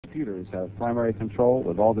computers have primary control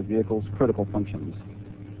of all the vehicle's critical functions.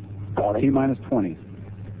 T-minus 20.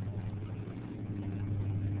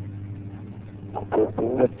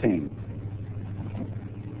 15.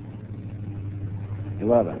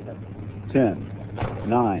 11. 10.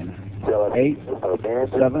 9. 8.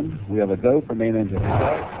 7. We have a go for main engine.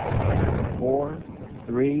 4.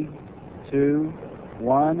 3. 2.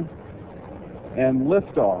 1. And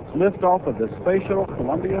liftoff. Liftoff of the Space Shuttle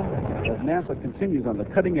Columbia as NASA continues on the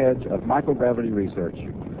cutting edge of microgravity research.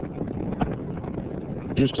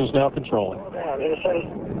 Houston's now controlling.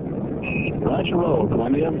 Roger, roll,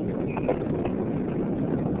 Columbia.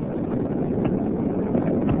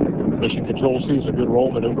 Mission Control sees a good roll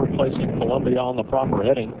maneuver, placing Columbia on the proper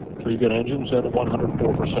heading. 3 good engines at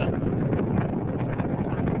 104%.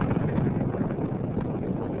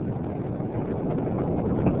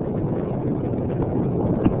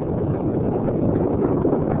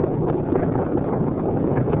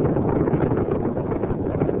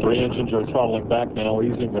 Engines are throttling back now,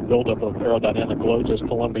 easing the buildup of aerodynamic loads as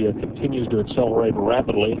Columbia continues to accelerate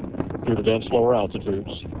rapidly through the dense lower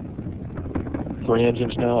altitudes. 3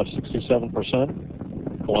 engines now at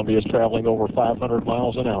 67%. Columbia is traveling over 500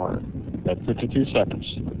 miles an hour at 52 seconds.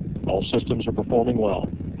 All systems are performing well.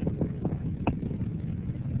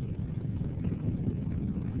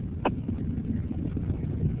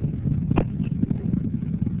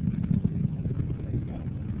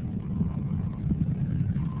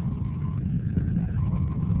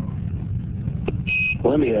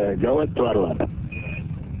 Columbia, go at throttle up.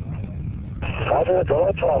 Roger, go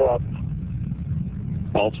at throttle up.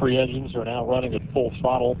 All 3 engines are now running at full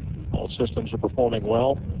throttle. All systems are performing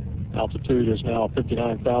well. Altitude is now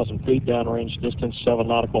 59,000 feet, downrange distance 7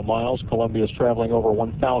 nautical miles. Columbia is traveling over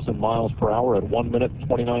 1,000 miles per hour at 1 minute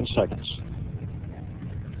 29 seconds.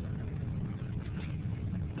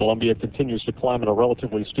 Columbia continues to climb at a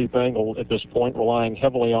relatively steep angle at this point, relying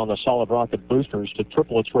heavily on the solid rocket boosters to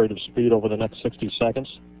triple its rate of speed over the next 60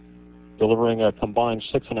 seconds. Delivering a combined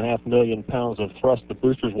 6.5 million pounds of thrust, the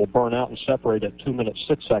boosters will burn out and separate at 2 minutes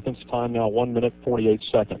 6 seconds. Time now 1 minute 48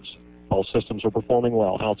 seconds. All systems are performing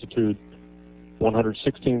well. Altitude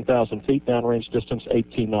 116,000 feet, downrange distance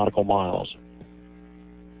 18 nautical miles.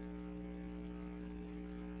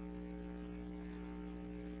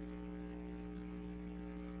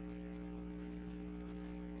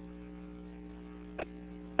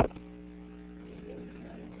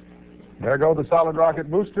 There go the solid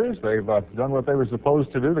rocket boosters. They've done what they were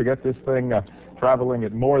supposed to do to get this thing traveling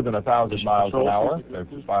at more than 1,000 miles an hour.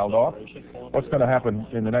 They've filed off. What's going to happen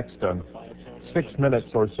in the next 6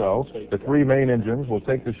 minutes or so? The 3 main engines will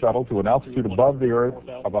take the shuttle to an altitude above the Earth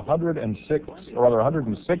of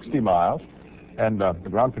 160 miles. And the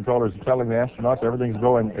ground controllers are telling the astronauts everything's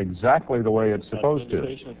going exactly the way it's supposed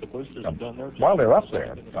to. While they're up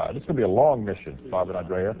there, this is going to be a long mission, Bob and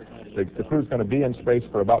Andrea. The crew's going to be in space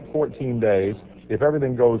for about 14 days. If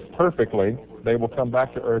everything goes perfectly, they will come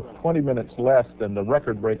back to Earth 20 minutes less than the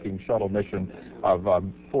record-breaking shuttle mission of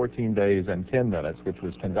 14 days and 10 minutes, which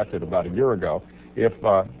was conducted about a year ago. If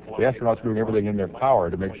the astronauts are doing everything in their power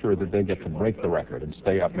to make sure that they get to break the record and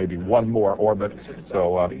stay up maybe one more orbit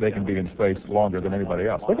so they can be in space longer than anybody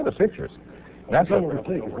else. Look at the pictures. That's what it would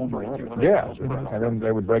take. Yeah, and then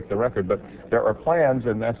they would break the record. But there are plans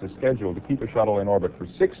in NASA's schedule to keep a shuttle in orbit for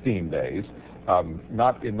 16 days,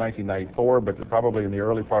 not in 1994, but probably in the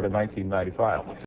early part of 1995.